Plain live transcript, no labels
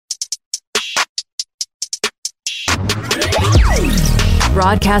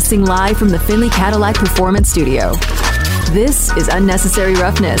Broadcasting live from the Finley Cadillac Performance Studio. This is Unnecessary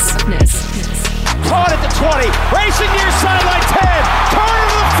Roughness. Caught at the 20, racing near sideline 10, turn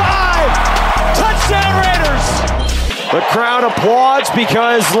to the 5, touchdown Raiders. The crowd applauds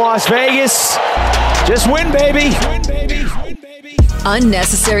because Las Vegas just win, baby.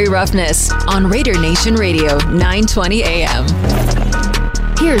 Unnecessary Roughness on Raider Nation Radio, 920 AM.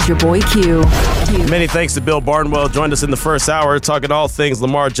 Here's your boy Q. Many thanks to Bill Barnwell. Joined us in the first hour talking all things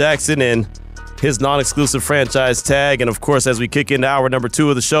Lamar Jackson and his non-exclusive franchise tag. And, of course, as we kick into hour number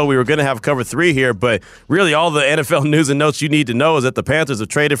 2 of the show, we were going to have cover 3 here. But really all the NFL news and notes you need to know is that the Panthers have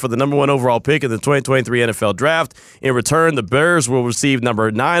traded for the number 1 overall pick in the 2023 NFL Draft. In return, the Bears will receive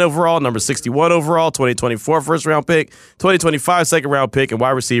number 9 overall, number 61 overall, 2024 first-round pick, 2025 second-round pick, and wide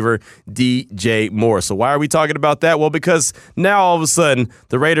receiver DJ Moore. So why are we talking about that? Well, because now all of a sudden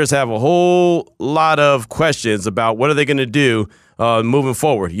the Raiders have a whole lot of questions about what are they going to do moving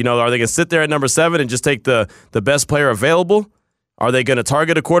forward. You know, are they going to sit there at number 7 and just take the best player available? Are they going to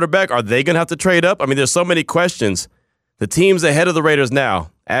target a quarterback? Are they going to have to trade up? I mean, there's so many questions. The teams ahead of the Raiders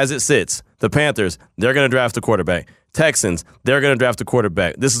now, as it sits, the Panthers, they're going to draft a quarterback. Texans, they're going to draft a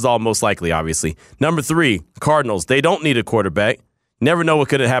quarterback. This is all most likely, obviously. Number 3, Cardinals, they don't need a quarterback. Never know what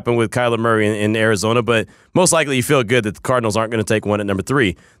could have happened with Kyler Murray in Arizona, but most likely you feel good that the Cardinals aren't going to take one at number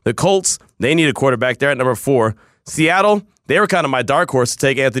 3. The Colts, they need a quarterback. They're at number 4. Seattle, they were kind of my dark horse to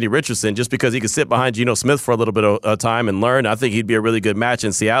take Anthony Richardson just because he could sit behind Geno Smith for a little bit of time and learn. I think he'd be a really good match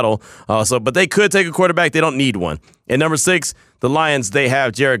in Seattle. But they could take a quarterback. They don't need one. And number 6, the Lions, they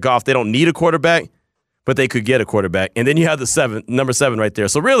have Jared Goff. They don't need a quarterback, but they could get a quarterback. And then you have the number 7 right there.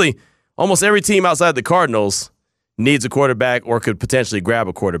 So really, almost every team outside the Cardinals needs a quarterback or could potentially grab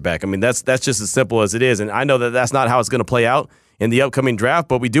a quarterback. I mean, that's just as simple as it is. And I know that that's not how it's going to play out in the upcoming draft,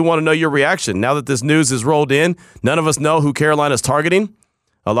 but we do want to know your reaction. Now that this news is rolled in, none of us know who Carolina's targeting.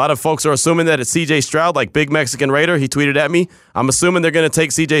 A lot of folks are assuming that it's C.J. Stroud, like Big Mexican Raider. He tweeted at me. I'm assuming they're going to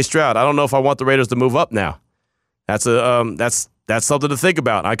take C.J. Stroud. I don't know if I want the Raiders to move up now. That's something to think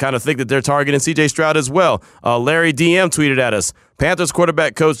about. I kind of think that they're targeting C.J. Stroud as well. Larry DM tweeted at us. Panthers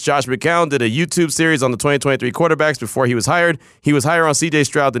quarterback coach Josh McCown did a YouTube series on the 2023 quarterbacks before he was hired. He was higher on C.J.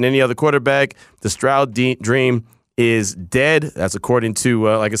 Stroud than any other quarterback. The Stroud dream is dead. That's according to,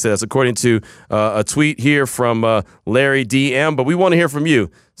 like I said, that's according to a tweet here from Larry DM. But we want to hear from you.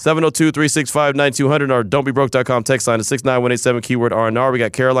 702-365-9200 or don'tbebroke.com text line to 69187 keyword R&R. We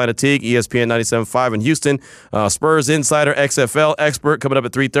got Carolina Teague, ESPN 97.5 in Houston. Spurs Insider, XFL expert coming up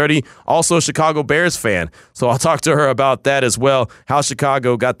at 3:30. Also a Chicago Bears fan. So I'll talk to her about that as well, how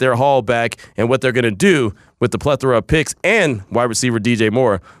Chicago got their haul back and what they're going to do with the plethora of picks and wide receiver DJ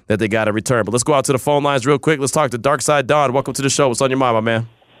Moore that they got in return. But let's go out to the phone lines real quick. Let's talk to Darkside Don. Welcome to the show. What's on your mind, my man?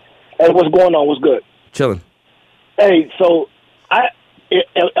 Hey, what's going on? What's good? Chilling. Hey, so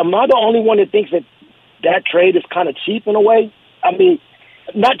am I the only one that thinks that trade is kind of cheap in a way? I mean,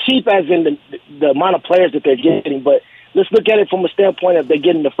 not cheap as in the amount of players that they're getting, but let's look at it from a standpoint of they're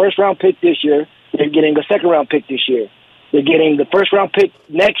getting the first-round pick this year, they're getting a second-round pick this year, they're getting the first-round pick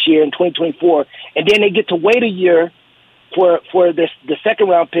next year in 2024, and then they get to wait a year for the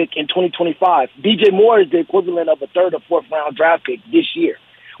second-round pick in 2025. DJ Moore is the equivalent of a third or fourth-round draft pick this year,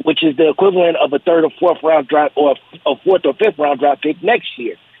 which is the equivalent of a third or fourth round draft or a fourth or fifth round draft pick next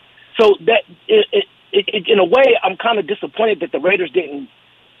year. So that in a way, I'm kind of disappointed that the Raiders didn't.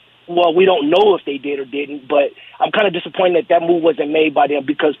 Well, we don't know if they did or didn't, but I'm kind of disappointed that move wasn't made by them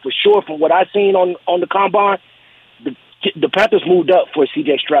because for sure, from what I've seen on the combine, the Panthers moved up for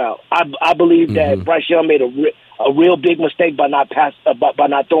C.J. Stroud. I believe that Bryce Young made a real big mistake by not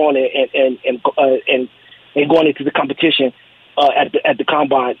throwing it and going into the competition. At the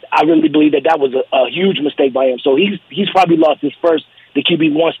combine, I really believe that was a huge mistake by him. So he's probably lost the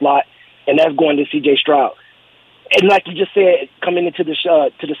QB1 slot, and that's going to C.J. Stroud. And like you just said, coming into the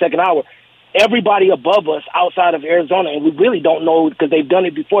to the second hour, everybody above us outside of Arizona, and we really don't know because they've done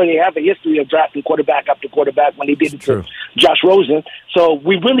it before. They have a history of drafting quarterback after quarterback when they did it to Josh Rosen. So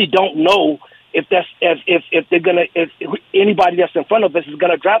we really don't know if anybody that's in front of us is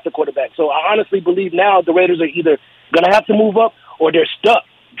going to draft a quarterback. So I honestly believe now the Raiders are either going to have to move up or they're stuck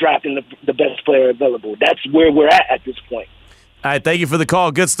drafting the best player available. That's where we're at this point. All right, thank you for the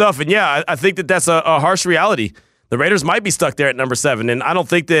call. Good stuff. And, yeah, I think that's a harsh reality. The Raiders might be stuck there at number 7, and I don't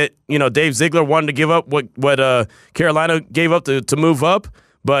think that Dave Ziegler wanted to give up what Carolina gave up to move up.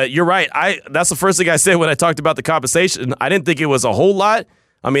 But you're right. That's the first thing I said when I talked about the compensation. I didn't think it was a whole lot.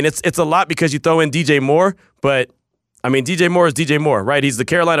 I mean, it's a lot because you throw in DJ Moore, but I mean, DJ Moore is DJ Moore, right? He's the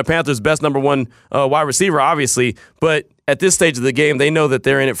Carolina Panthers' best number 1 wide receiver, obviously. But at this stage of the game, they know that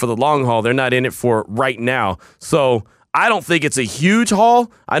they're in it for the long haul. They're not in it for right now. So I don't think it's a huge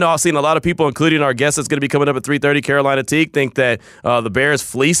haul. I know I've seen a lot of people, including our guest that's going to be coming up at 3:30, Carolina Teague, think that the Bears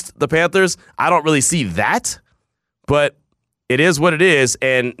fleeced the Panthers. I don't really see that, but it is what it is.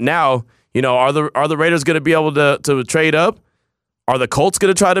 And now, are the Raiders going to be able to trade up? Are the Colts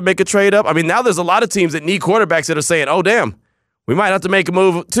going to try to make a trade up? I mean, now there's a lot of teams that need quarterbacks that are saying, oh, damn, we might have to make a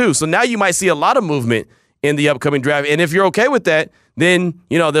move too. So now you might see a lot of movement in the upcoming draft. And if you're okay with that, then,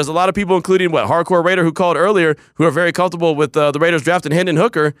 there's a lot of people, including Hardcore Raider who called earlier, who are very comfortable with the Raiders drafting Hendon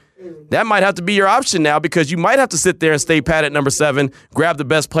Hooker. That might have to be your option now because you might have to sit there and stay pat at number 7, grab the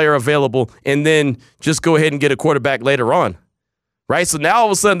best player available, and then just go ahead and get a quarterback later on. Right? So now all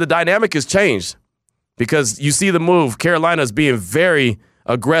of a sudden the dynamic has changed because you see the move. Carolina is being very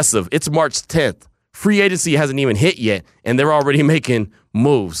aggressive. It's March 10th. Free agency hasn't even hit yet, and they're already making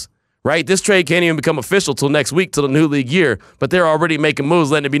moves. Right? This trade can't even become official till next week, till the new league year, but they're already making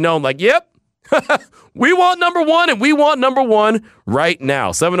moves, letting it be known like, yep, we want number 1, and we want number 1 right now.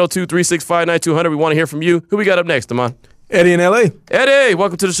 702-365-9200. We want to hear from you. Who we got up next, Amon? Eddie in L.A. Eddie,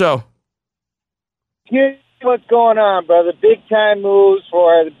 welcome to the show. Here's what's going on, brother. Big-time moves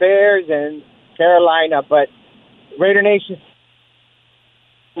for the Bears and Carolina, but Raider Nation...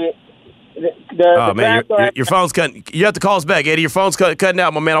 Your phone's cutting. You have to call us back, Eddie. Your phone's cutting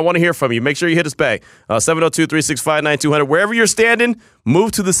out, my man. I want to hear from you. Make sure you hit us back. 702-365-9200. Wherever you're standing,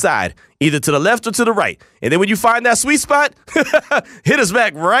 move to the side, either to the left or to the right. And then when you find that sweet spot, hit us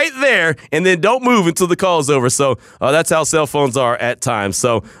back right there, and then don't move until the call's over. So that's how cell phones are at times.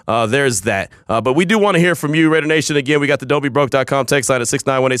 So there's that. But we do want to hear from you, Raider Nation. Again, we got the don'tbebroke.com text line at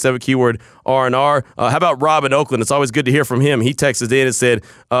 69187, keyword R&R. How about Rob in Oakland? It's always good to hear from him. He texted in and said,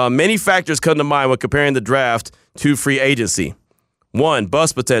 many factors come to mind when comparing the draft to free agency. 1,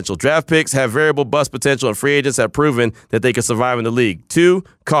 bust potential. Draft picks have variable bust potential, and free agents have proven that they can survive in the league. 2,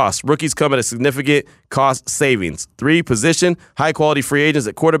 cost. Rookies come at a significant cost savings. 3, position. High-quality free agents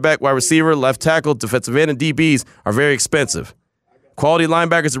at quarterback, wide receiver, left tackle, defensive end, and DBs are very expensive. Quality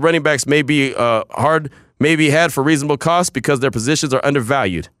linebackers and running backs may be had for reasonable cost because their positions are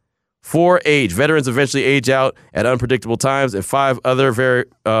undervalued. 4, age. Veterans eventually age out at unpredictable times. And 5, other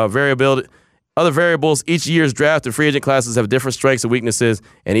variables. Each year's draft and free agent classes have different strengths and weaknesses,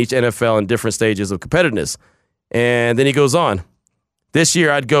 and each NFL in different stages of competitiveness. And then he goes on. This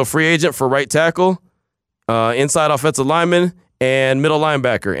year, I'd go free agent for right tackle, inside offensive lineman, and middle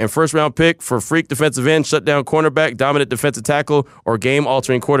linebacker, and first-round pick for freak defensive end, shutdown cornerback, dominant defensive tackle, or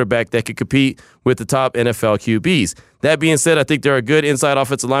game-altering quarterback that could compete with the top NFL QBs. That being said, I think there are good inside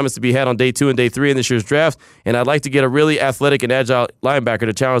offensive linemen to be had on day 2 and day 3 in this year's draft, and I'd like to get a really athletic and agile linebacker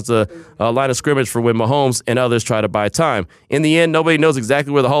to challenge the line of scrimmage for when Mahomes and others try to buy time. In the end, nobody knows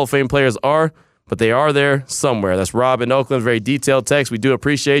exactly where the Hall of Fame players are, but they are there somewhere. That's Rob in Oakland. Very detailed text. We do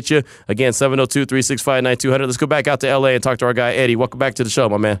appreciate you. Again, 702-365-9200. Let's go back out to L.A. and talk to our guy, Eddie. Welcome back to the show,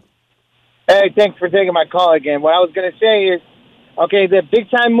 my man. Hey, thanks for taking my call again. What I was going to say is, okay, the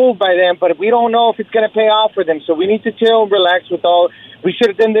big-time move by them, but we don't know if it's going to pay off for them, so we need to chill and relax with all, we should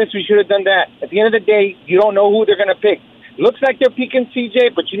have done this, we should have done that. At the end of the day, you don't know who they're going to pick. Looks like they're picking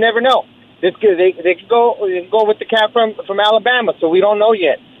CJ, but you never know. They could go with the cat from Alabama, so we don't know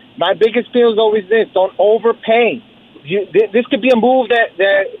yet. My biggest fear is always this: don't overpay. This could be a move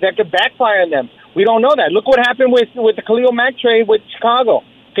that could backfire on them. We don't know that. Look what happened with the Khalil Mack trade with Chicago.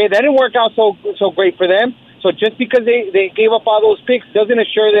 Okay, that didn't work out so great for them. So just because they gave up all those picks doesn't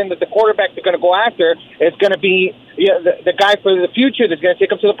assure them that the quarterback they're going to go after is going to be the guy for the future that's going to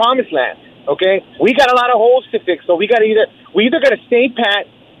take them to the promised land. Okay, we got a lot of holes to fix, so we either got to stay pat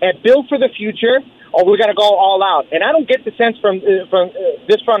and build for the future, or we're going to go all out. And I don't get the sense from this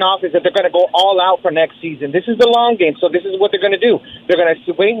front office that they're going to go all out for next season. This is the long game, so this is what they're going to do. They're going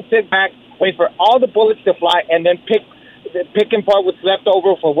to wait and sit back, wait for all the bullets to fly, and then pick and part what's left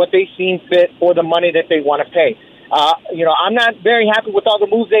over for what they seem fit or the money that they want to pay. I'm not very happy with all the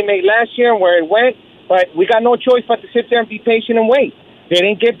moves they made last year and where it went, but we got no choice but to sit there and be patient and wait. They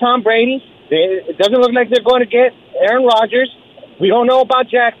didn't get Tom Brady. It doesn't look like they're going to get Aaron Rodgers. We don't know about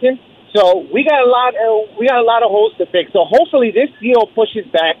Jackson. So we got a lot of holes to fix. So hopefully this deal pushes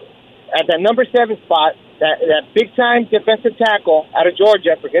back at that number 7 spot, that big time defensive tackle out of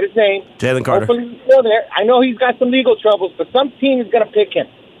Georgia. I forget his name. Jalen Carter. Hopefully he's still there. I know he's got some legal troubles, but some team is going to pick him.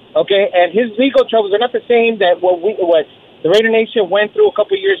 Okay, and his legal troubles are not the same that what the Raider Nation went through a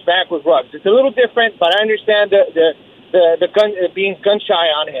couple of years back with Ruggs. It's a little different, but I understand the gun being gun shy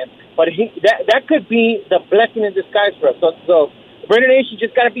on him. But that could be the blessing in disguise for us. So Raider Nation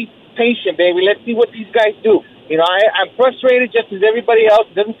just got to be patient, baby. Let's see what these guys do. I'm frustrated just as everybody else.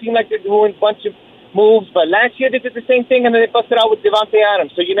 It doesn't seem like they're doing a bunch of moves, but last year they did the same thing, and then they busted out with Devontae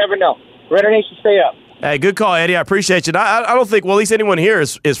Adams, so you never know. Raider Nation, stay up. Hey, good call, Eddie. I appreciate you. I don't think, well, at least anyone here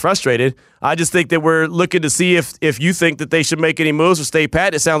is frustrated. I just think that we're looking to see if you think that they should make any moves or stay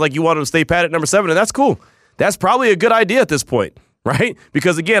pat. It sounds like you want them to stay pat at number 7, and that's cool. That's probably a good idea at this point, right?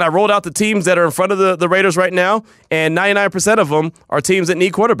 Because, again, I rolled out the teams that are in front of the Raiders right now, and 99% of them are teams that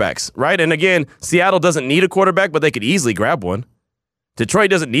need quarterbacks, right? And, again, Seattle doesn't need a quarterback, but they could easily grab one. Detroit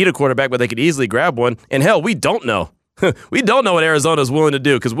doesn't need a quarterback, but they could easily grab one. And, hell, we don't know. We don't know what Arizona is willing to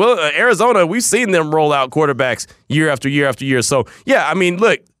do because Arizona, we've seen them roll out quarterbacks year after year after year. So, yeah, I mean,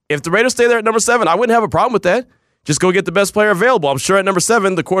 look, if the Raiders stay there at number 7, I wouldn't have a problem with that. Just go get the best player available. I'm sure at number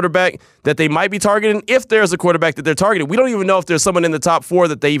 7, the quarterback that they might be targeting, if there's a quarterback that they're targeting, we don't even know if there's someone in the top 4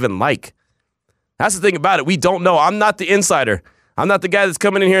 that they even like. That's the thing about it. We don't know. I'm not the insider. I'm not the guy that's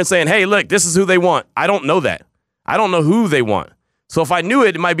coming in here and saying, hey, look, this is who they want. I don't know that. I don't know who they want. So if I knew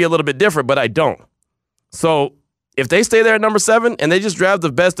it, it might be a little bit different, but I don't. So if they stay there at number 7 and they just draft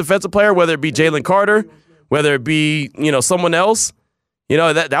the best defensive player, whether it be Jalen Carter, whether it be, someone else,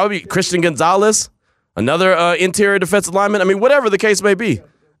 that would be Christian Gonzalez, another interior defensive lineman. I mean, whatever the case may be,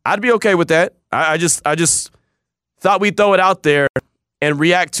 I'd be okay with that. I just thought we'd throw it out there and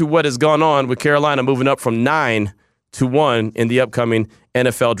react to what has gone on with Carolina moving up from 9 to 1 in the upcoming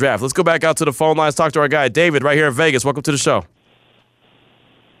NFL draft. Let's go back out to the phone lines, talk to our guy, David, right here in Vegas. Welcome to the show.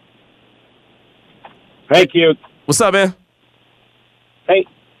 Hey, Q. What's up, man? Hey,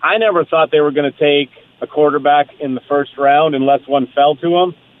 I never thought they were going to take a quarterback in the first round unless one fell to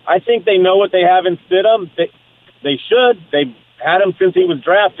them. I think they know what they have in Stidham. They should. They've had him since he was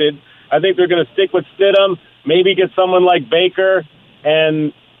drafted. I think they're going to stick with Stidham, maybe get someone like Baker,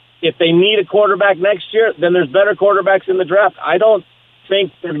 and if they need a quarterback next year, then there's better quarterbacks in the draft. I don't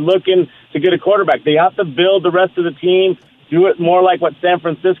think they're looking to get a quarterback. They have to build the rest of the team, do it more like what San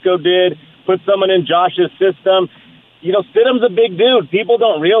Francisco did, put someone in Josh's system. Stidham's a big dude. People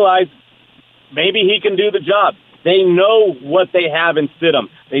don't realize maybe he can do the job. They know what they have in Stidham.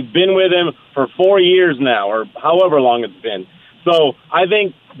 They've been with him for 4 years now, or however long it's been. So I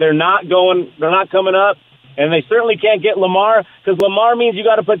think they're not coming up, and they certainly can't get Lamar, because Lamar means you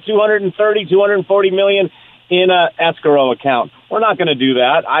got to put $240 million in a escrow account. We're not going to do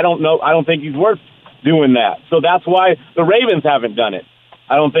that. I don't know. I don't think he's worth doing that. So that's why the Ravens haven't done it.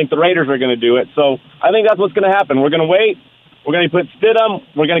 I don't think the Raiders are going to do it. So I think that's what's going to happen. We're going to wait. We're going to put Stidham.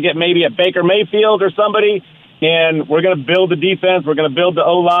 We're going to get maybe a Baker Mayfield or somebody, and we're going to build the defense. We're going to build the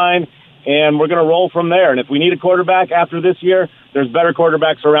O-line, and we're going to roll from there. And if we need a quarterback after this year, there's better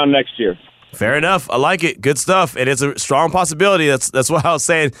quarterbacks around next year. Fair enough. I like it. Good stuff. And it's a strong possibility. That's why I was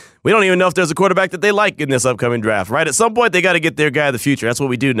saying we don't even know if there's a quarterback that they like in this upcoming draft, right? At some point, they got to get their guy of the future. That's what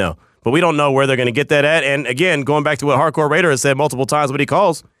we do know. But we don't know where they're going to get that at. And, again, going back to what Hardcore Raider has said multiple times, what he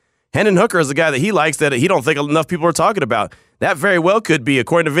calls, Hendon Hooker is a guy that he likes that he don't think enough people are talking about. That very well could be,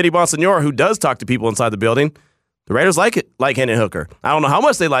 according to Vinny Bonsignore, who does talk to people inside the building. The Raiders like Hendon Hooker. I don't know how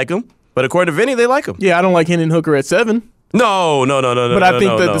much they like him, but according to Vinny, they like him. Yeah, I don't like Hendon Hooker at 7. No. But I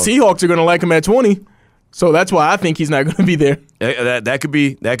think that the Seahawks are going to like him at 20. So that's why I think he's not going to be there. That could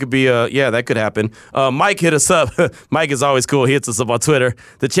be. That could happen. Mike hit us up. Mike is always cool. He hits us up on Twitter.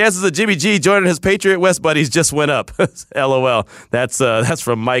 The chances of Jimmy G joining his Patriot West buddies just went up. LOL. That's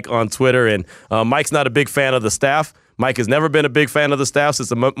from Mike on Twitter. And Mike's not a big fan of the staff. Mike has never been a big fan of the staff since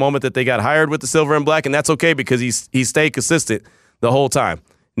the moment that they got hired with the silver and black, and that's okay because he stayed consistent the whole time.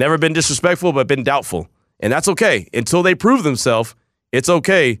 Never been disrespectful, but been doubtful, and that's okay until they prove themselves. It's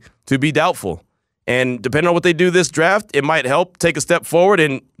okay to be doubtful. And depending on what they do this draft, it might help take a step forward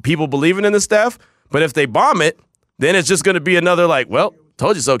in people believing in the staff. But if they bomb it, then it's just going to be another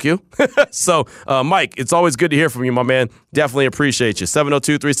told you so, Q. So, Mike, it's always good to hear from you, my man. Definitely appreciate you.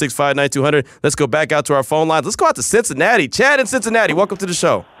 702-365-9200. Let's go back out to our phone lines. Let's go out to Cincinnati. Chad in Cincinnati, welcome to the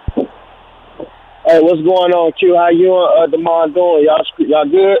show. Hey, what's going on, Q? How you and Damon doing? Y'all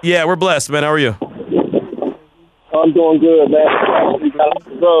good? Yeah, we're blessed, man. How are you? I'm doing good, man. We got off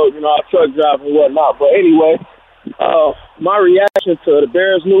the road, our truck driving and whatnot. But anyway, my reaction to the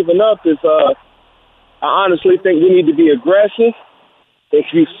Bears moving up is I honestly think we need to be aggressive. If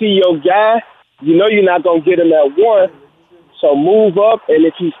you see your guy, you know you're not going to get him at 1. So move up, and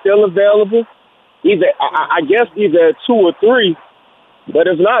if he's still available, I guess either at 2 or 3. But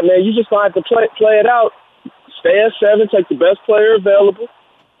if not, man, you just going to have to play it out. Stay at 7, take the best player available,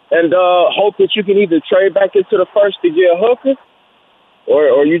 and hope that you can either trade back into the first to get a Hooker,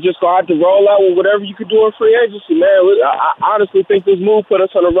 or you just going to have to roll out with whatever you could do in free agency, man. I honestly think this move put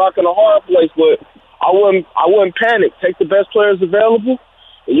us on a rock and a hard place, but I wouldn't panic. Take the best players available,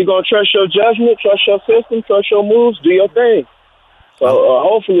 and you're going to trust your judgment, trust your system, trust your moves, do your thing. So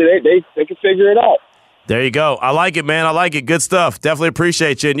hopefully they can figure it out. There you go. I like it, man. I like it. Good stuff. Definitely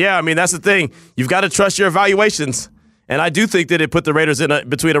appreciate you. And, yeah, I mean, that's the thing. You've got to trust your evaluations. And I do think that it put the Raiders in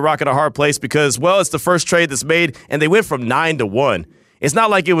between a rock and a hard place because, well, it's the first trade that's made, and they went from 9-1. It's not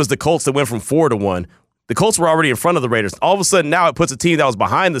like it was the Colts that went from 4-1. The Colts were already in front of the Raiders. All of a sudden, now it puts a team that was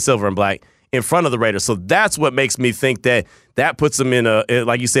behind the Silver and Black in front of the Raiders. So that's what makes me think that puts them in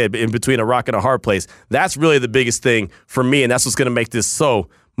like you said, in between a rock and a hard place. That's really the biggest thing for me, and that's what's going to make this so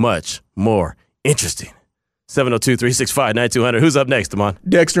much more interesting. 702-365-9200. Who's up next, Damon?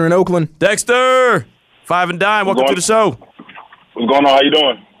 Dexter in Oakland. Dexter! 5 and Dime. Welcome to the show. What's going on? How you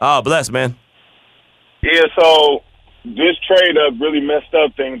doing? Oh, blessed, man. Yeah, so this trade up really messed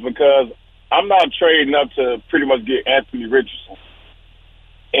up things because I'm not trading up to pretty much get Anthony Richardson.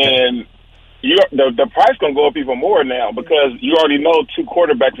 And the price going to go up even more now because you already know 2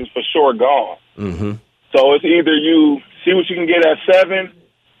 quarterbacks is for sure gone. Mm-hmm. So it's either you see what you can get at 7,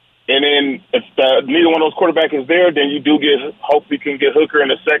 and then if neither one of those quarterbacks is there, then you hopefully can get Hooker in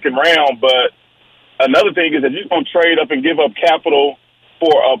the second round. But another thing is that you're going to trade up and give up capital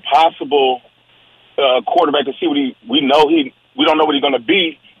for a possible quarterback to see what we don't know what he's going to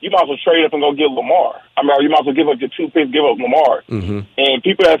be. You might as well trade up and go get Lamar. I mean, or you might as well give up your 2 picks, give up Lamar. Mm-hmm. And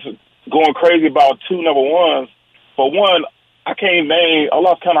people that's going crazy about 2 number ones. For one, I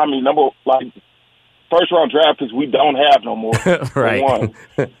lost count how many first-round draft picks we don't have no more. Right. One.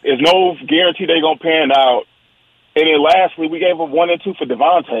 There's no guarantee they're going to pan out. And then lastly, we gave them 1 and 2 for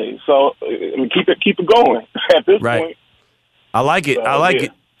Devontae. So I mean, keep it going at this point. I like it. I like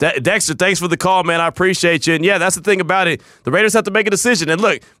it. Dexter, thanks for the call, man. I appreciate you. And, yeah, that's the thing about it. The Raiders have to make a decision. And,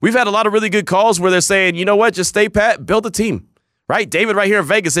 look, we've had a lot of really good calls where they're saying, you know what, just stay pat, build a team. Right? David right here in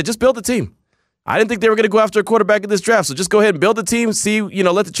Vegas said, just build a team. I didn't think they were going to go after a quarterback in this draft, so just go ahead and build a team, see,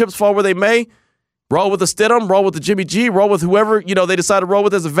 let the chips fall where they may. Roll with the Stidham, roll with the Jimmy G, roll with whoever, they decide to roll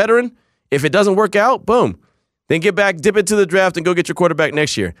with as a veteran. If it doesn't work out, boom. Then get back, dip into the draft, and go get your quarterback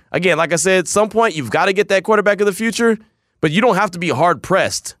next year. Again, like I said, at some point, you've got to get that quarterback of the future, but you don't have to be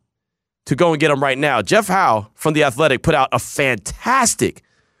hard-pressed to go and get him right now. Jeff Howe from The Athletic put out a fantastic,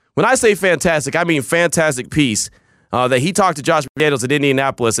 when I say fantastic, I mean fantastic piece that he talked to Josh McDaniels at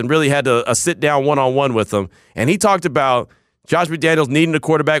Indianapolis and really had a sit-down one-on-one with him. And he talked about Josh McDaniels needing a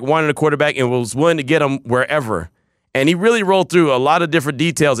quarterback, wanting a quarterback, and was willing to get him wherever. And he really rolled through a lot of different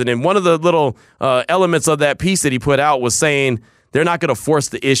details. And then one of the little elements of that piece that he put out was saying they're not going to force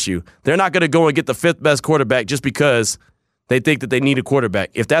the issue. They're not going to go and get the 5th best quarterback just because they think that they need a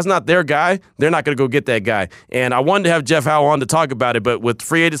quarterback. If that's not their guy, they're not going to go get that guy. And I wanted to have Jeff Howe on to talk about it, but with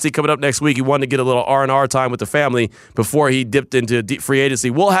free agency coming up next week, he wanted to get a little R&R time with the family before he dipped into free agency.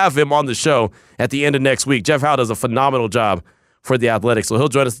 We'll have him on the show at the end of next week. Jeff Howe does a phenomenal job for The Athletic, so he'll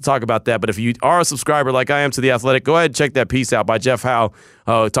join us to talk about that. But if you are a subscriber like I am to The Athletic, go ahead and check that piece out by Jeff Howe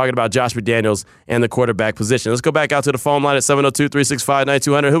talking about Josh McDaniels and the quarterback position. Let's go back out to the phone line at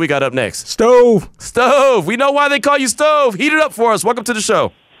 702-365-9200. Who we got up next? Stove. We know why they call you Stove. Heat it up for us. Welcome to the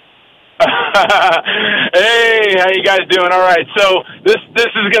show. Hey, how you guys doing? All right, so this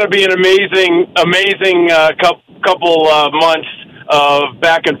is going to be an amazing couple months of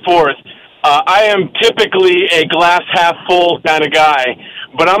back and forth. I am typically a glass half full kind of guy,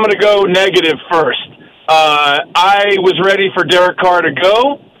 but I'm going to go negative first. I was ready for Derek Carr to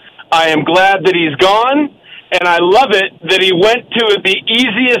go. I am glad that he's gone, and I love it that he went to the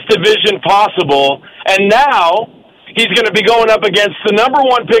easiest division possible, and now he's going to be going up against the number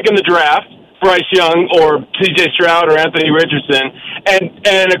 1 pick in the draft, Bryce Young or C.J. Stroud or Anthony Richardson.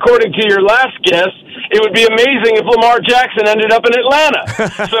 And according to your last guess, it would be amazing if Lamar Jackson ended up in Atlanta.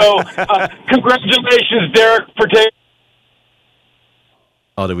 So congratulations, Derek, for taking.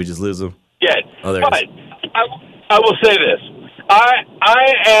 Oh, did we just lose him? Yeah. Oh, there but I will say this. I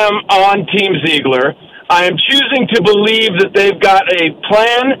am on Team Ziegler. I am choosing to believe that they've got a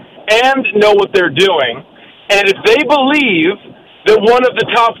plan and know what they're doing. And if they believe that one of the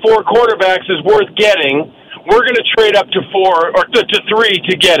top 4 quarterbacks is worth getting, we're going to trade up to 4 or to 3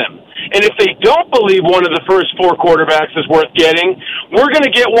 to get him. And if they don't believe one of the first 4 quarterbacks is worth getting, we're going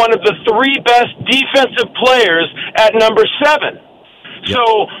to get one of the 3 best defensive players at number 7. Yep.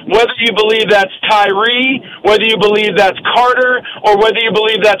 So whether you believe that's Tyree, whether you believe that's Carter, or whether you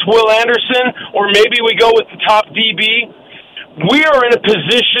believe that's Will Anderson, or maybe we go with the top DB, we are in a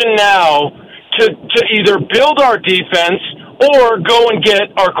position now to either build our defense or go and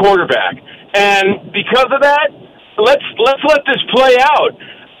get our quarterback. And because of that, let's let this play out.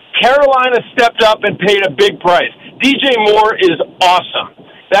 Carolina stepped up and paid a big price. DJ Moore is awesome.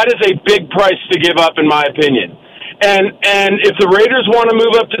 That is a big price to give up, in my opinion. And if the Raiders want to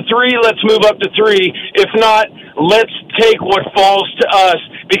move up to 3, let's move up to 3. If not, let's take what falls to us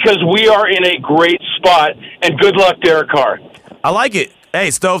because we are in a great spot. And good luck, Derek Carr. I like it.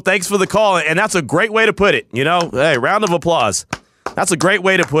 Hey, Stove, thanks for the call, and that's a great way to put it. Hey, round of applause. That's a great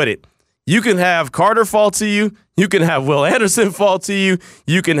way to put it. You can have Carter fall to you. You can have Will Anderson fall to you.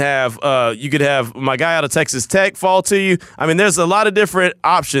 You can have my guy out of Texas Tech fall to you. I mean, there's a lot of different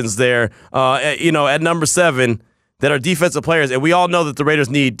options there. At number 7 that are defensive players, and we all know that the Raiders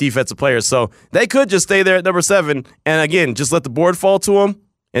need defensive players. So they could just stay there at number 7, and again, just let the board fall to them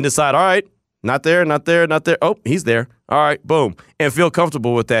and decide, all right, not there, not there, not there. Oh, he's there. All right, boom, and feel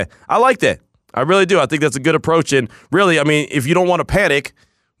comfortable with that. I like that. I really do. I think that's a good approach. And really, I mean, if you don't want to panic,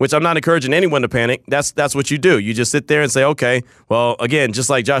 which I'm not encouraging anyone to panic, that's what you do. You just sit there and say, okay, well, again, just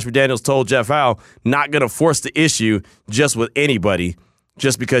like Josh McDaniels told Jeff Howe, not going to force the issue just with anybody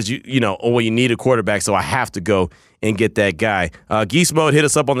just because you need a quarterback, so I have to go and get that guy. Geese Mode, hit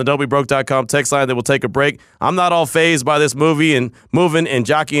us up on the don'tbebroke.com text line. Then we'll take a break. I'm not all fazed by this movie and moving and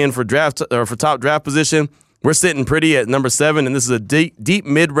jockeying for top draft position. We're sitting pretty at number 7, and this is a deep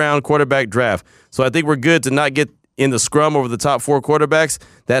mid-round quarterback draft. So I think we're good to not get in the scrum over the top 4 quarterbacks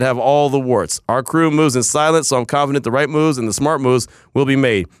that have all the warts. Our crew moves in silence, so I'm confident the right moves and the smart moves will be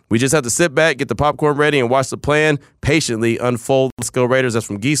made. We just have to sit back, get the popcorn ready, and watch the plan patiently unfold. Let's go Raiders. That's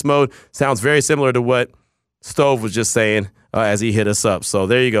from Geese Mode. Sounds very similar to what Stove was just saying as he hit us up. So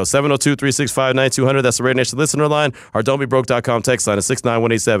there you go. 702-365-9200. That's the Raider Nation listener line. Our don'tbebroke.com text line is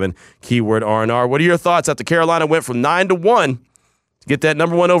 69187, keyword R&R. What are your thoughts after Carolina went from 9-1 to get that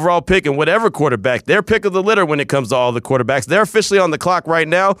number 1 overall pick and whatever quarterback, their pick of the litter when it comes to all the quarterbacks? They're officially on the clock right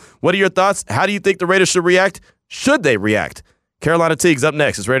now. What are your thoughts? How do you think the Raiders should react? Should they react? Carolina Teague's up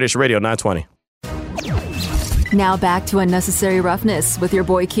next. It's Raider Nation Radio 920. Now back to Unnecessary Roughness with your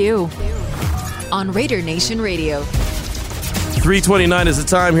boy Q on Raider Nation Radio. 3:29 is the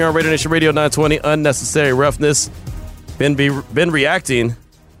time here on Raider Nation Radio 920. Unnecessary Roughness. Been reacting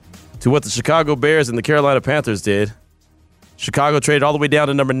to what the Chicago Bears and the Carolina Panthers did. Chicago traded all the way down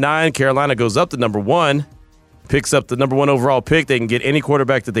to number 9. Carolina goes up to number 1, picks up the number 1 overall pick. They can get any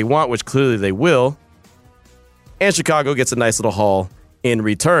quarterback that they want, which clearly they will. And Chicago gets a nice little haul in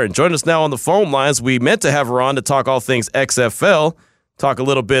return. Join us now on the phone lines. We meant to have her on to talk all things XFL, talk a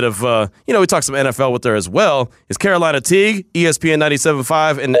little bit of, we talk some NFL with her as well. It's Carolina Teague, ESPN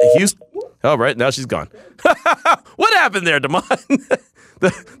 97.5 in Houston. Oh, right, now she's gone. What happened there, Damon?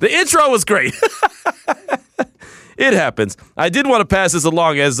 The intro was great. It happens. I did want to pass this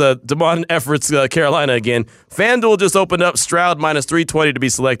along as Damon efforts Carolina again. FanDuel just opened up Stroud minus 320 to be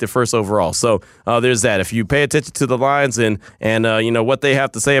selected first overall. So there's that. If you pay attention to the lines and what they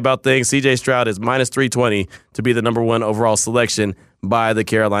have to say about things, C.J. Stroud is minus 320 to be the number 1 overall selection by the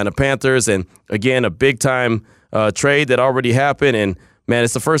Carolina Panthers. And again, a big-time trade that already happened. And, man,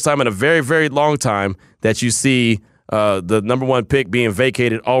 it's the first time in a very, very long time that you see the number 1 pick being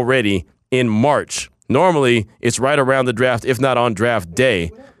vacated already in March. Normally, it's right around the draft, if not on draft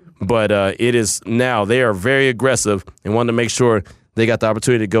day. But it is now. They are very aggressive and want to make sure they got the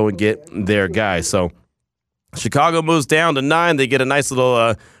opportunity to go and get their guy. So Chicago moves down to 9. They get a nice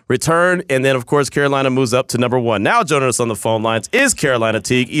little return. And then, of course, Carolina moves up to number 1. Now joining us on the phone lines is Carolina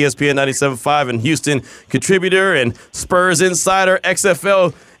Teague, ESPN 97.5 and Houston contributor and Spurs insider,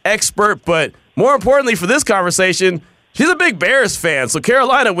 XFL expert. But more importantly for this conversation, she's a big Bears fan. So,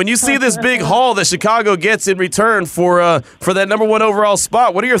 Carolina, when you see this big haul that Chicago gets in return for that number 1 overall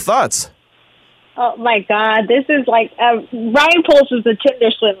spot, what are your thoughts? Oh, my God. This is like Ryan Poles is the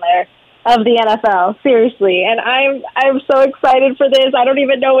Tinder swindler of the NFL, seriously. And I'm so excited for this. I don't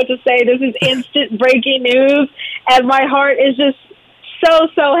even know what to say. This is instant breaking news, and my heart is just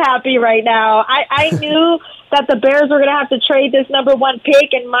so happy right now. I knew that the Bears were going to have to trade this number 1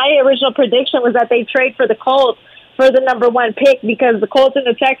 pick, and my original prediction was that they trade for the Colts for the number 1 pick because the Colts and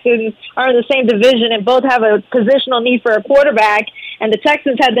the Texans are in the same division and both have a positional need for a quarterback, and the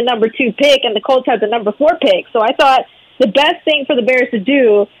Texans had the number 2 pick and the Colts had the number 4 pick. So I thought the best thing for the Bears to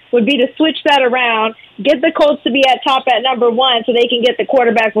do would be to switch that around, get the Colts to be at top at number 1 so they can get the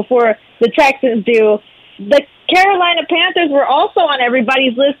quarterback before the Texans do. The Carolina Panthers were also on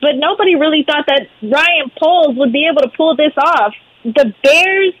everybody's list, but nobody really thought that Ryan Poles would be able to pull this off. The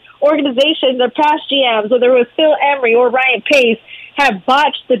Bears organization, their past GMs, whether it was Phil Emery or Ryan Pace, have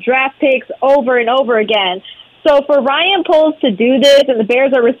botched the draft picks over and over again. So for Ryan Poles to do this, and the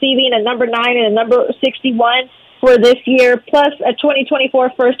Bears are receiving a number 9 and a number 61 for this year, plus a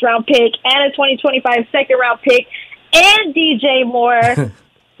 2024 first-round pick and a 2025 second-round pick, and DJ Moore.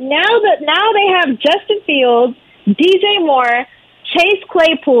 Now they have Justin Fields, DJ Moore, Chase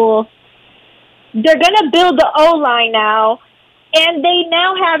Claypool. They're going to build the O-line now. And they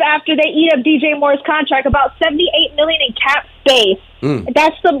now have, after they eat up DJ Moore's contract, about $78 million in cap space.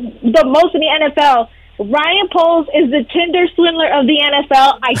 That's the most in the NFL. Ryan Poles is the Tinder swindler of the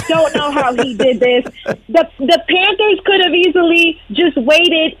NFL. I don't know how he did this. The Panthers could have easily just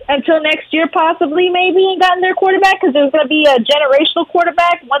waited until next year, possibly, maybe, and gotten their quarterback, because there's going to be a generational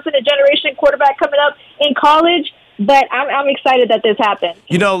quarterback, once-in-a-generation quarterback coming up in college. But I'm excited that this happened.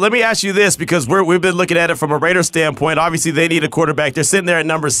 You know, let me ask you this, because we've been looking at it from a Raiders standpoint. Obviously, they need a quarterback. They're sitting there at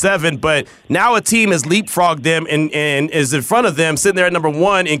number 7, but now a team has leapfrogged them and is in front of them, sitting there at number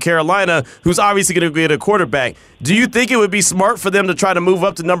 1 in Carolina, who's obviously going to get a quarterback. Do you think it would be smart for them to try to move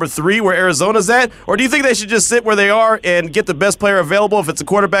up to number 3 where Arizona's at? Or do you think they should just sit where they are and get the best player available? If it's a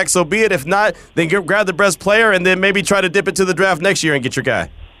quarterback, so be it. If not, then grab the best player and then maybe try to dip into the draft next year and get your guy.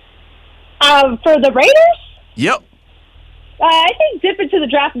 For the Raiders? Yep. I think dip into the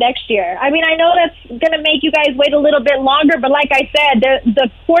draft next year. I mean, I know that's going to make you guys wait a little bit longer, but like I said, the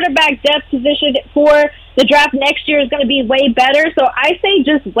quarterback depth position for the draft next year is going to be way better. So I say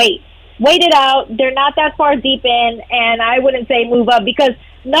just wait. Wait it out. They're not that far deep in, and I wouldn't say move up, because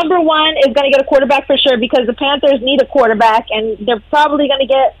number 1 is going to get a quarterback for sure, because the Panthers need a quarterback, and they're probably going to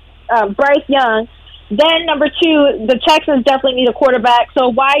get Bryce Young. Then number 2, the Texans definitely need a quarterback. So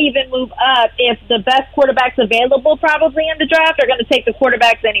why even move up if the best quarterbacks available probably in the draft are going to take the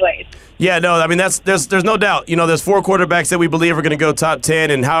quarterbacks anyways? Yeah, no, I mean, there's no doubt. You know, there's 4 quarterbacks that we believe are going to go top 10,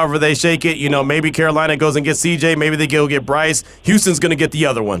 and however they shake it, you know, maybe Carolina goes and gets CJ, maybe they go get Bryce. Houston's going to get the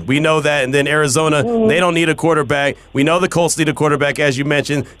other one. We know that. And then Arizona, they don't need a quarterback. We know the Colts need a quarterback, as you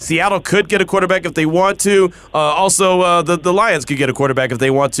mentioned. Seattle could get a quarterback if they want to. Also, the Lions could get a quarterback if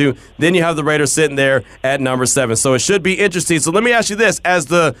they want to. Then you have the Raiders sitting there at number 7. So it should be interesting. So let me ask you this. As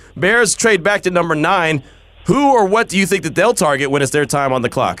the Bears trade back to number 9, who or what do you think that they'll target when it's their time on the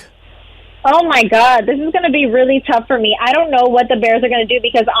clock? Oh, my God. This is going to be really tough for me. I don't know what the Bears are going to do,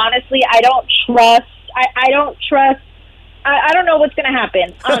 because, honestly, I don't trust. I don't know what's going to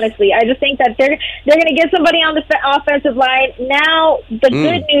happen, honestly. I just think that they're going to get somebody on the offensive line. Now, the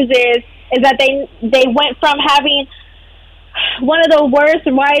good news is that they went from having one of the worst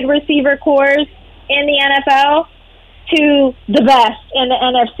wide receiver cores in the NFL to the best in the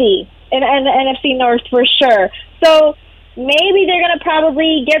NFC, in the NFC North for sure. So maybe they're going to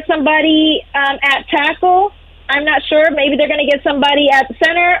probably get somebody at tackle. I'm not sure. Maybe they're going to get somebody at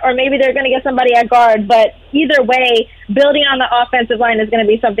center, or maybe they're going to get somebody at guard. But either way, building on the offensive line is going to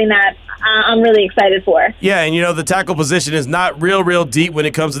be something that I'm really excited for. Yeah, and you know, the tackle position is not real deep when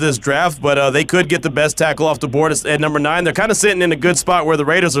it comes to this draft, but they could get the best tackle off the board at number 9. They're kind of sitting in a good spot where the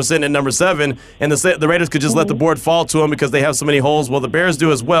Raiders are sitting at number 7, and the Raiders could just let the board fall to them because they have so many holes. Well, the Bears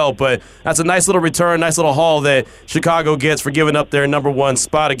do as well, but that's a nice little return, nice little haul that Chicago gets for giving up their number 1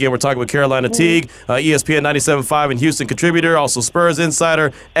 spot. Again, we're talking with Carolina Teague, ESPN 97.5 and Houston contributor, also Spurs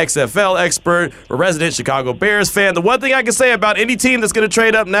insider, XFL expert, a resident Chicago Bears fan. The one thing I can say about any team that's going to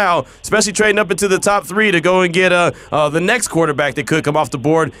trade up now, especially trading up into the top 3 to go and get the next quarterback that could come off the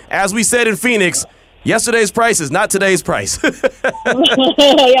board, as we said in Phoenix, yesterday's price is not today's price.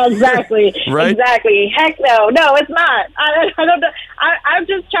 Yeah, exactly. Right? Exactly. Heck no. No, it's not. I don't know. I'm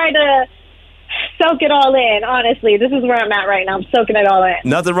just trying to soak it all in, honestly. This is where I'm at right now. I'm soaking it all in.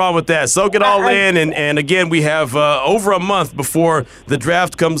 Nothing wrong with that. Soak it all in. And again, we have over a month before the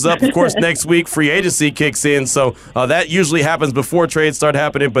draft comes up. Of course, next week, free agency kicks in. So that usually happens before trades start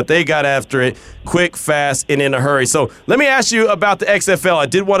happening, but they got after it quick, fast, and in a hurry. So let me ask you about the XFL. I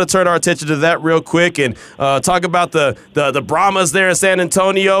did want to turn our attention to that real quick and talk about the Brahmas there in San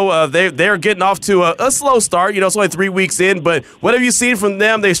Antonio. They're getting off to a slow start. You know, it's only 3 weeks in, but what have you seen from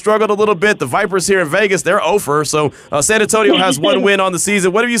them? They struggled a little bit. The Vipers here in Vegas, they're 0-for. So San Antonio has 1 win on the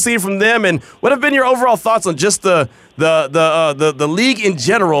season. What have you seen from them, and what have been your overall thoughts on just the league in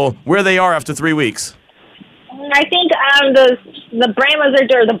general, where they are after 3 weeks? I think the Brahmas are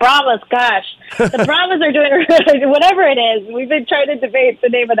doing, the Brahmas, gosh. The Brahmas are doing whatever it is. We've been trying to debate the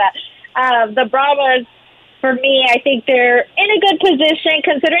name of that. The Brahmas, for me, I think they're in a good position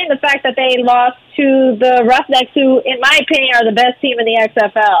considering the fact that they lost to the Roughnecks, who, in my opinion, are the best team in the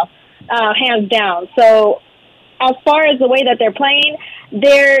XFL, hands down. So as far as the way that they're playing,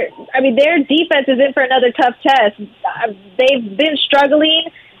 their defense is in for another tough test. They've been struggling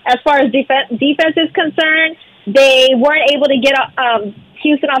as far as defense is concerned. They weren't able to get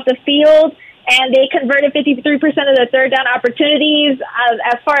Houston off the field, and they converted 53% of their third down opportunities.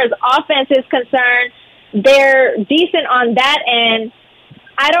 As far as offense is concerned, they're decent on that end.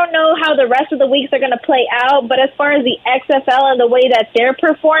 I don't know how the rest of the weeks are going to play out, but as far as the XFL and the way that they're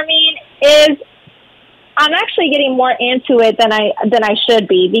performing is, I'm actually getting more into it than I should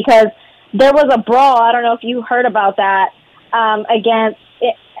be, because there was a brawl. I don't know if you heard about that, against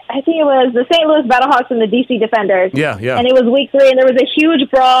I think it was the St. Louis Battlehawks and the DC Defenders. Yeah. And it was week 3, and there was a huge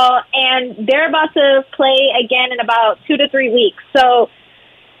brawl, and they're about to play again in about 2 to 3 weeks. So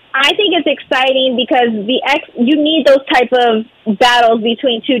I think it's exciting because you need those type of battles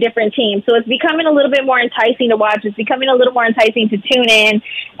between two different teams. So it's becoming a little bit more enticing to watch. It's becoming a little more enticing to tune in.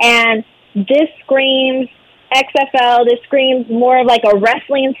 And this screams XFL. This screams more of like a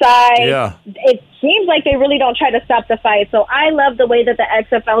wrestling side. Yeah. It seems like they really don't try to stop the fight. So I love the way that the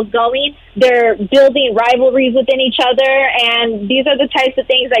XFL is going. They're building rivalries within each other, and these are the types of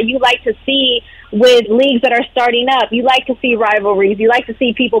things that you like to see with leagues that are starting up. You like to see rivalries. You like to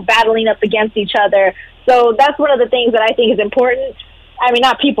see people battling up against each other. So that's one of the things that I think is important. I mean,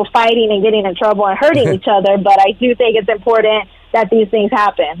 not people fighting and getting in trouble and hurting each other, but I do think it's important that these things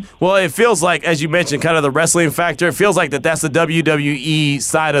happen. Well, it feels like, as you mentioned, kind of the wrestling factor, it feels like that's the WWE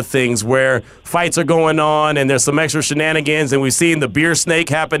side of things where fights are going on and there's some extra shenanigans, and we've seen the beer snake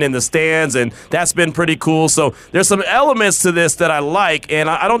happen in the stands, and that's been pretty cool. So there's some elements to this that I like, and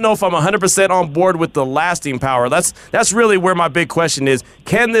I don't know if I'm 100% on board with the lasting power. That's really where my big question is.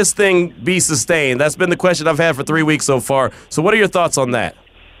 Can this thing be sustained? That's been the question I've had for 3 weeks so far. So what are your thoughts on that?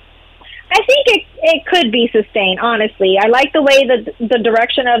 I think it could be sustained, honestly. I like the way that the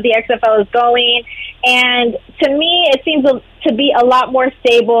direction of the XFL is going, and to me it seems to be a lot more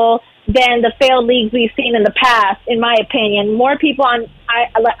stable than the failed leagues we've seen in the past, in my opinion. More people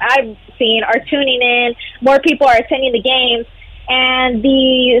I've seen are tuning in, more people are attending the games, and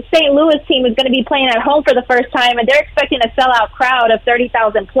the St. Louis team is going to be playing at home for the first time, and they're expecting a sellout crowd of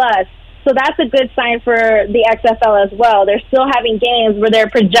 30,000 plus. So that's a good sign for the XFL as well. They're still having games where they're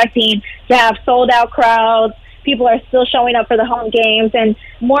projecting to have sold-out crowds. People are still showing up for the home games, and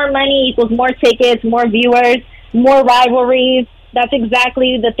more money equals more tickets, more viewers, more rivalries. That's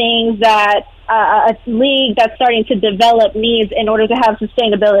exactly the things that a league that's starting to develop needs in order to have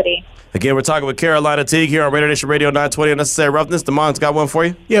sustainability. Again, we're talking with Carolina Teague here on Raider Nation Radio 920 Unnecessary Roughness. Damon's got one for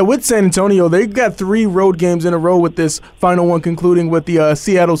you. Yeah, with San Antonio, they've got 3 road games in a row with this final one concluding with the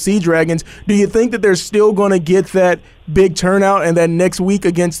Seattle Sea Dragons. Do you think that they're still going to get that big turnout and that next week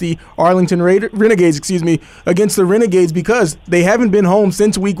against the Arlington Renegades, against the Renegades, because they haven't been home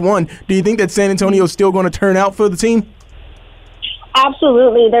since week 1? Do you think that San Antonio is still going to turn out for the team?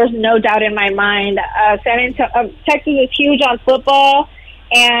 Absolutely. There's no doubt in my mind. Texas is huge on football.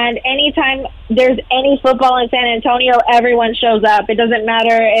 And anytime there's any football in San Antonio, everyone shows up. It doesn't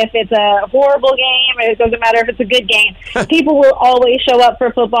matter if it's a horrible game, or it doesn't matter if it's a good game. People will always show up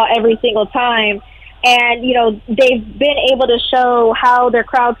for football every single time. And, they've been able to show how their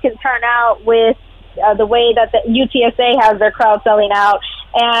crowds can turn out with the way that the UTSA has their crowd selling out.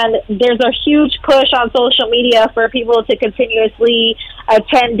 And there's a huge push on social media for people to continuously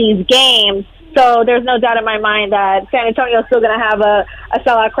attend these games. So there's no doubt in my mind that San Antonio is still going to have a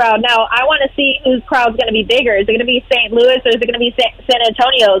sellout crowd. Now, I want to see whose crowd's going to be bigger. Is it going to be St. Louis, or is it going to be San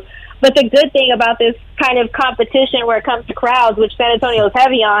Antonio's? But the good thing about this kind of competition where it comes to crowds, which San Antonio is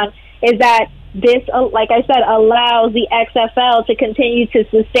heavy on, is that this, like I said, allows the XFL to continue to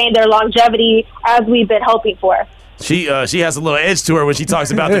sustain their longevity as we've been hoping for. She has a little edge to her when she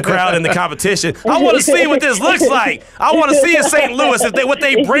talks about the crowd and the competition. I want to see what this looks like. I want to see in St. Louis what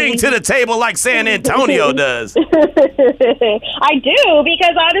they bring to the table like San Antonio does. I do,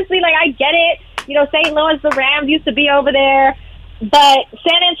 because honestly, I get it. St. Louis, the Rams used to be over there, but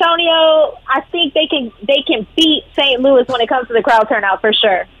San Antonio, I think they can beat St. Louis when it comes to the crowd turnout for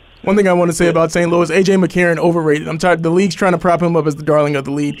sure. One thing I want to say about St. Louis, A.J. McCarron, overrated. I'm tired. The league's trying to prop him up as the darling of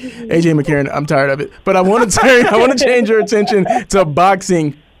the league. A.J. McCarron, I'm tired of it. But I want to change your attention to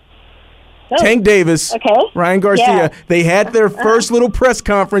boxing. Oh. Tank Davis, Ryan Garcia, they had their first little press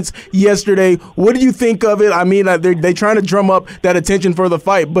conference yesterday. What do you think of it? I mean, they're trying to drum up that attention for the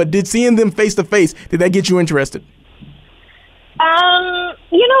fight, but did seeing them face-to-face, did that get you interested?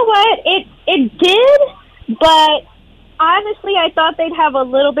 You know what? It did, but honestly, I thought they'd have a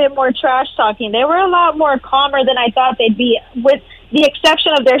little bit more trash talking. They were a lot more calmer than I thought they'd be, with the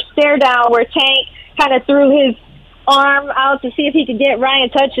exception of their stare down where Tank kind of threw his arm out to see if he could get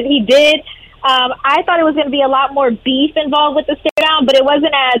Ryan touched, and he did. I thought it was going to be a lot more beef involved with the stare down, but it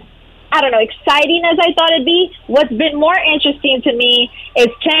wasn't as, exciting as I thought it'd be. What's been more interesting to me is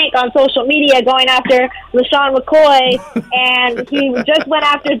Tank on social media going after LaShawn McCoy, and he just went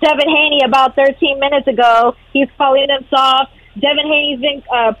after Devin Haney about 13 minutes ago. He's calling him soft. Devin Haney's been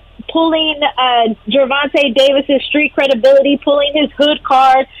pulling Gervonta Davis's street credibility, pulling his hood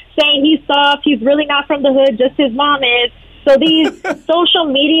card, saying he's soft. He's really not from the hood, just his mom is. So these social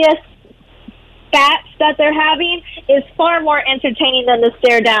media spats that they're having is far more entertaining than the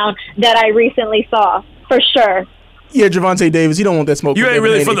stare down that I recently saw, for sure. Yeah, Gervonta Davis. He don't want that smoke. You with ain't Devin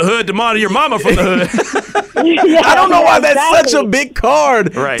really Haney. from the hood. Demar, your mama from the hood. Yeah, I don't know why that's exactly. such a big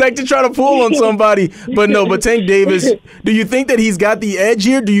card Right. to try to pull on somebody. But Tank Davis, do you think that he's got the edge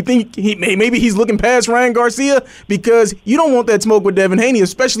here? Do you think maybe he's looking past Ryan Garcia? Because you don't want that smoke with Devin Haney,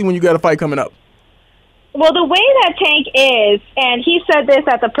 especially when you got a fight coming up. Well, the way that Tank is, and he said this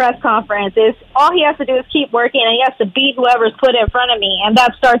at the press conference, is all he has to do is keep working, and he has to beat whoever's put in front of me, and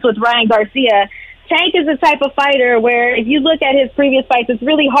that starts with Ryan Garcia. Tank is the type of fighter where if you look at his previous fights, it's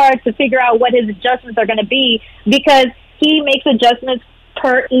really hard to figure out what his adjustments are going to be because he makes adjustments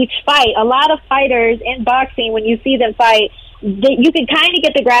per each fight. A lot of fighters in boxing, when you see them fight, you can kind of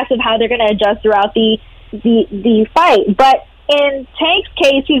get the grasp of how they're going to adjust throughout the fight. But in Tank's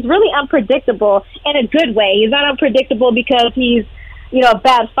case, he's really unpredictable in a good way. He's not unpredictable because he's, a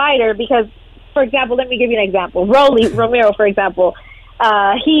bad fighter. Because, for example, let me give you an example. Rolly Romero, for example,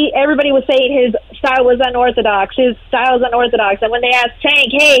 everybody was saying his style was unorthodox. His style is unorthodox. And when they asked Tank,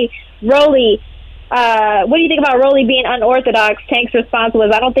 "Hey, Rolly, what do you think about Rolly being unorthodox?" Tank's response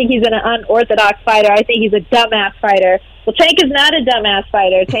was, "I don't think he's an unorthodox fighter. I think he's a dumbass fighter." Well, Tank is not a dumbass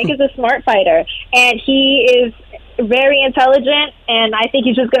fighter. Tank is a smart fighter, and he is very intelligent, and I think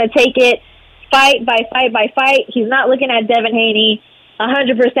he's just going to take it fight by fight by fight. He's not looking at Devin Haney.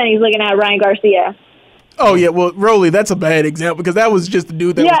 100% he's looking at Ryan Garcia. Oh, yeah, well, Rolly, that's a bad example because that was just the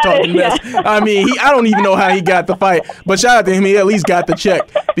dude that was talking mess. Yeah. I mean, I don't even know how he got the fight, but shout out to him. He at least got the check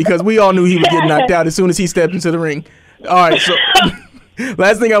because we all knew he was getting knocked out as soon as he stepped into the ring. All right, so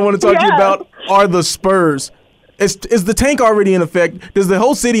last thing I want to talk to you about are the Spurs. Is the tank already in effect? Does the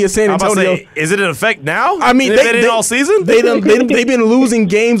whole city of San Antonio? Is it in effect now? I mean, they all season. They've been losing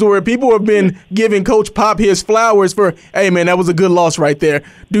games where people have been giving Coach Pop his flowers for, hey man, that was a good loss right there.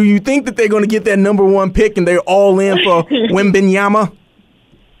 Do you think that they're going to get that number one pick and they're all in for Wembanyama?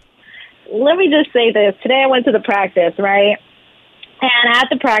 Let me just say this. Today I went to the practice, right? And at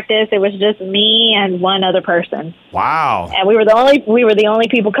the practice, it was just me and one other person. Wow. And we were the only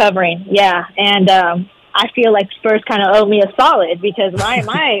people covering. Yeah, and I feel like Spurs kind of owe me a solid because why am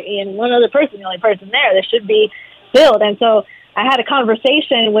I and one other person the only person there? There should be filled. And so I had a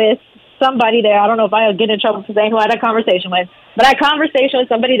conversation with somebody there. I don't know if I'll get in trouble for saying who I had a conversation with, but I had a conversation with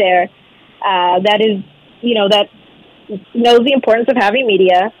somebody there that is, that knows the importance of having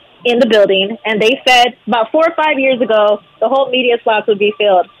media in the building. And they said about 4 or 5 years ago, the whole media slots would be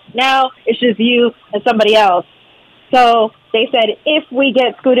filled. Now it's just you and somebody else. So they said if we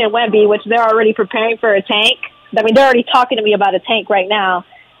get Scoot and Wemby, which they're already preparing for a tank, I mean, they're already talking to me about a tank right now.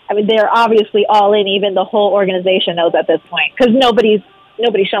 I mean, they're obviously all in. Even the whole organization knows at this point because nobody's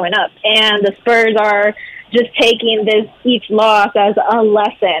showing up. And the Spurs are just taking each loss as a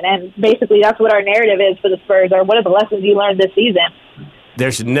lesson. And basically that's what our narrative is for the Spurs, or what are the lessons you learned this season.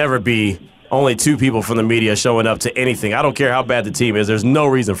 There should never be only 2 people from the media showing up to anything. I don't care how bad the team is. There's no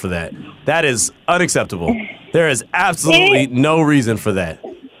reason for that. That is unacceptable. There is absolutely no reason for that.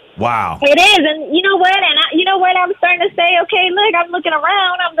 Wow. It is. And you know what? I'm starting to say, okay, look, I'm looking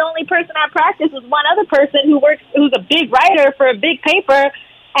around. I'm the only person at practice with one other person who's a big writer for a big paper.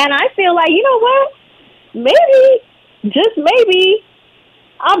 And I feel like, you know what? Maybe, just maybe,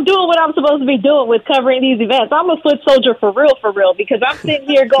 I'm doing what I'm supposed to be doing with covering these events. I'm a foot soldier for real, because I'm sitting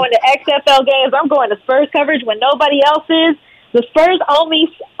here going to XFL games. I'm going to Spurs coverage when nobody else is. The Spurs owe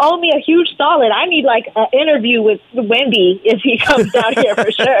me a huge solid. I need like an interview with Wemby if he comes down here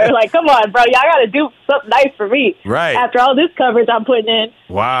for sure. Like, come on, bro, y'all got to do something nice for me. Right. After all this coverage I'm putting in.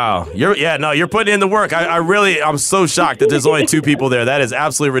 Wow. You're putting in the work. I'm so shocked that there's only 2 people there. That is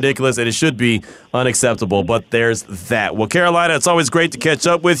absolutely ridiculous, and it should be unacceptable. But there's that. Well, Carolina, it's always great to catch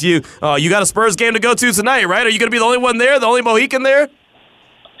up with you. You got a Spurs game to go to tonight, right? Are you going to be the only one there, the only Mohican there?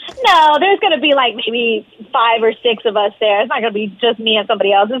 No, there's going to be like maybe 5 or 6 of us there. It's not going to be just me and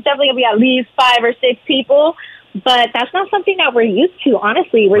somebody else. It's definitely going to be at least 5 or 6 people. But that's not something that we're used to,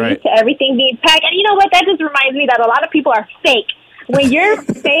 honestly. We're used to everything being packed. And you know what? That just reminds me that a lot of people are fake. When you're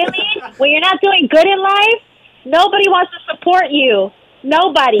failing, when you're not doing good in life, nobody wants to support you.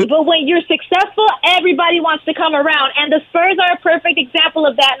 Nobody. But when you're successful, everybody wants to come around. And the Spurs are a perfect example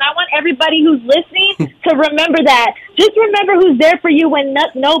of that. And I want everybody who's listening to remember that. Just remember who's there for you when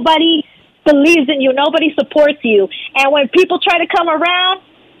nobody believes in you. Nobody supports you. And when people try to come around,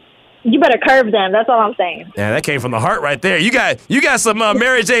 you better curve them. That's all I'm saying. Yeah, that came from the heart right there. You got some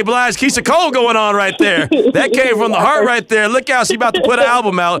Mary J. Blige, Keisha Cole going on right there. That came from the heart right there. Look out, she's about to put an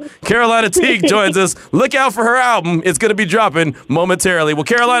album out. Carolina Teague joins us. Look out for her album. It's going to be dropping momentarily. Well,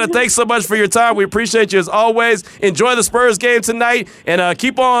 Carolina, thanks so much for your time. We appreciate you as always. Enjoy the Spurs game tonight, and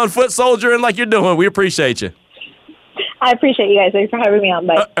keep on foot soldiering like you're doing. We appreciate you. I appreciate you guys. Thanks for having me on.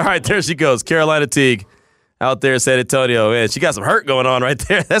 Bye. All right, there she goes, Carolina Teague. out there in San Antonio. Man, she got some hurt going on right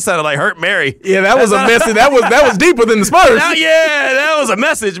there. That sounded like Hurt Mary. Yeah, that was a message. That was deeper than the Spurs. That was a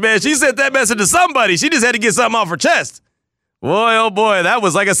message, man. She sent that message to somebody. She just had to get something off her chest. Boy, oh boy, that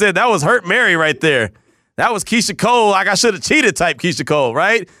was, like I said, that was Hurt Mary right there. That was Keisha Cole, like I should have cheated type Keisha Cole,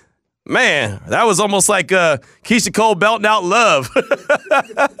 right? Man, that was almost like Keisha Cole belting out love.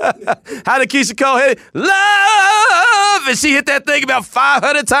 How did Keisha Cole hit it? Love! And she hit that thing about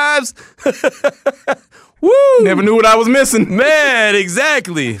 500 times. Woo! Never knew what I was missing. Man,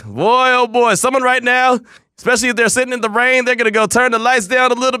 exactly. Boy, oh boy. Someone right now, especially if they're sitting in the rain, they're going to go turn the lights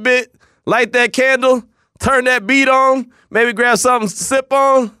down a little bit, light that candle, turn that beat on, maybe grab something to sip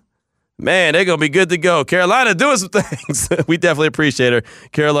on. Man, they're going to be good to go. Carolina doing some things. We definitely appreciate her.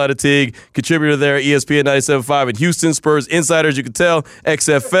 Carolina Teague, contributor there at ESPN 97.5 in Houston. Spurs insiders, you can tell.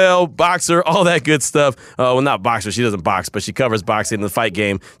 XFL, boxer, all that good stuff. Well, not boxer. She doesn't box, but she covers boxing in the fight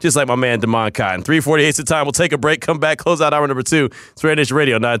game, just like my man Damon Cotton. 3:48 is the time. We'll take a break, come back, close out hour number 2. It's Raider Nation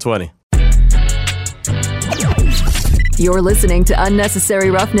Radio 920. You're listening to Unnecessary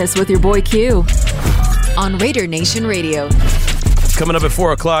Roughness with your boy Q on Raider Nation Radio. Coming up at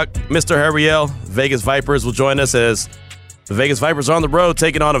 4 o'clock, Mr. Hariel, Vegas Vipers, will join us as the Vegas Vipers are on the road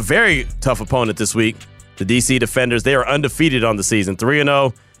taking on a very tough opponent this week, the DC Defenders. They are undefeated on the season,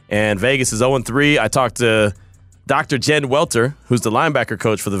 3-0, and Vegas is 0-3. I talked to Dr. Jen Welter, who's the linebacker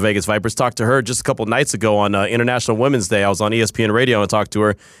coach for the Vegas Vipers. Talked to her just a couple nights ago on International Women's Day. I was on ESPN Radio and talked to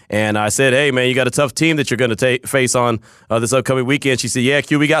her, and I said, hey, man, you got a tough team that you're going to face on this upcoming weekend. She said, yeah,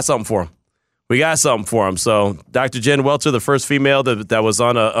 Q, we got something for them. We got something for him. So Dr. Jen Welter, the first female that was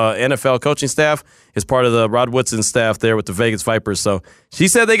on a NFL coaching staff, is part of the Rod Woodson staff there with the Vegas Vipers. So she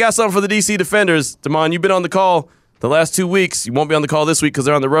said they got something for the DC Defenders. Damon, you've been on the call the last 2 weeks. You won't be on the call this week because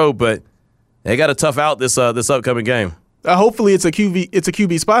they're on the road, but they got a tough out this upcoming game. Hopefully it's a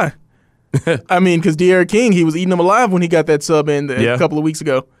QB spy. I mean, because De'Aaron King, he was eating them alive when he got that sub in a couple of weeks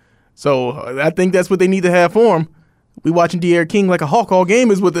ago. So I think that's what they need to have for him. We watching De'Aaron King like a hawk all game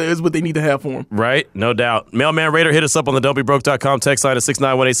is what they need to have for him. Right, no doubt. Mailman Raider, hit us up on the don'tbebroke.com text line at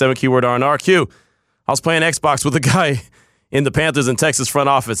 69187 keyword RNRQ. I was playing Xbox with a guy in the Panthers and Texas front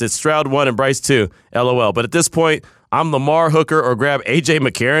office. It's Stroud 1 and Bryce 2, LOL. But at this point, I'm Lamar, Hooker, or grab A.J.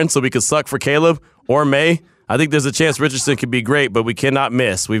 McCarron so we can suck for Caleb or May. I think there's a chance Richardson could be great, but we cannot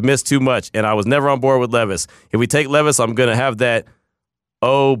miss. We've missed too much, and I was never on board with Levis. If we take Levis, I'm going to have that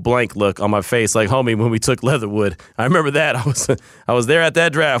blank look on my face like homie when we took Leatherwood. I remember that. I was there at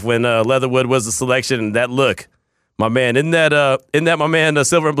that draft when Leatherwood was the selection, and that look. My man, isn't that my man, the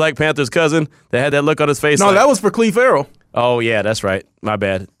Silver and Black Panthers cousin that had that look on his face? No, that was for Cleve Farrell. Oh, yeah, that's right. My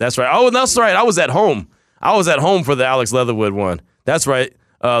bad. That's right. Oh, that's right. I was at home. For the Alex Leatherwood one. That's right.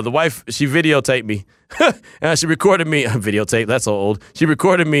 The wife, she videotaped me. And she recorded me. Videotape, that's so old. She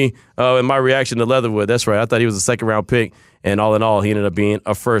recorded me in my reaction to Leatherwood. That's right. I thought he was a second-round pick. And all in all, he ended up being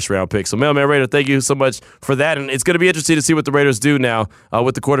a first-round pick. So, Mailman Raider, thank you so much for that. And it's going to be interesting to see what the Raiders do now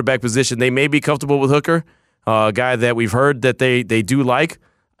with the quarterback position. They may be comfortable with Hooker, a guy that we've heard that they do like.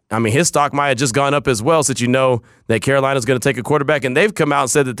 I mean, his stock might have just gone up as well since you know that Carolina's going to take a quarterback. And they've come out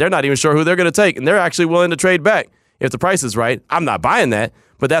and said that they're not even sure who they're going to take. And they're actually willing to trade back if the price is right. I'm not buying that,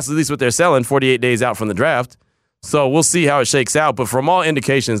 but that's at least what they're selling 48 days out from the draft. So we'll see how it shakes out. But from all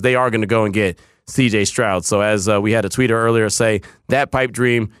indications, they are going to go and get C.J. Stroud. So as we had a tweeter earlier say, that pipe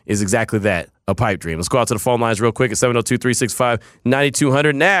dream is exactly that, a pipe dream. Let's go out to the phone lines real quick at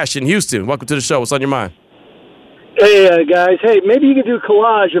 702-365-9200. Nash in Houston, welcome to the show. What's on your mind? Hey, guys. Hey, maybe you can do a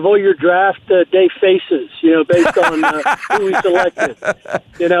collage of all your draft day faces, based on who we selected.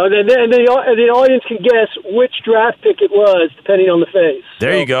 And the audience can guess which draft pick it was depending on the face.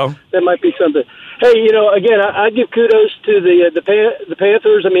 There you go. That might be something. Hey, again, I give kudos to the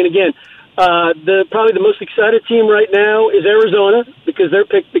Panthers. I mean, again, probably the most excited team right now is Arizona because their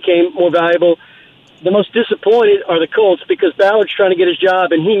pick became more valuable. The most disappointed are the Colts because Ballard's trying to get his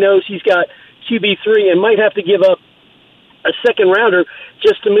job, and he knows he's got QB3 and might have to give up a second rounder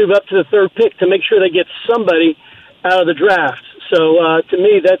just to move up to the third pick to make sure they get somebody out of the draft. So to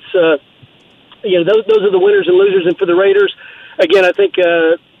me, that's those are the winners and losers. And for the Raiders, again, I think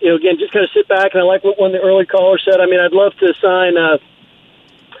again just kind of sit back. And I like what one of the early callers said. I mean, I'd love to sign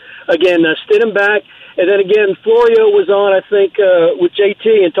Stidham back, and then again, Florio was on I think with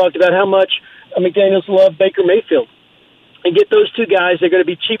JT and talked about how much McDaniels loved Baker Mayfield. And get those two guys, they're going to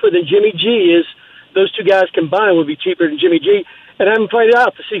be cheaper than Jimmy G is. Those two guys combined will be cheaper than Jimmy G. And I'm fighting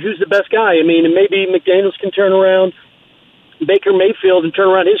out to see who's the best guy. I mean, and maybe McDaniels can turn around Baker Mayfield and turn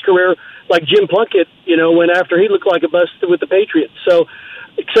around his career like Jim Plunkett, when after he looked like a bust with the Patriots. So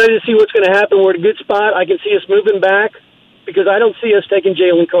excited to see what's going to happen. We're at a good spot. I can see us moving back because I don't see us taking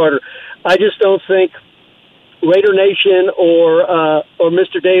Jalen Carter. I just don't think Raider Nation or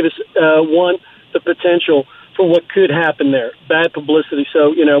Mr. Davis want the potential for what could happen there. Bad publicity.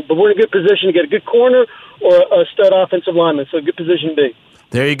 So, but we're in a good position to get a good corner or a stud offensive lineman. So a good position to be.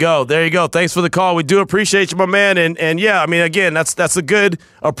 There you go. Thanks for the call. We do appreciate you, my man. And yeah, I mean, again, that's a good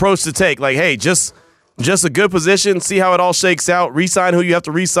approach to take. Like, hey, just a good position, see how it all shakes out, re-sign who you have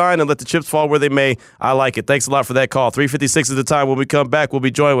to re-sign, and let the chips fall where they may. I like it. Thanks a lot for that call. 3:56 is the time. When we come back, we'll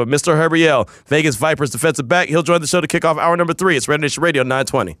be joined with Mr. Herbie L., Vegas Vipers defensive back. He'll join the show to kick off hour number 3. It's Raider Nation Radio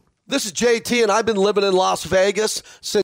 920. This is JT, and I've been living in Las Vegas since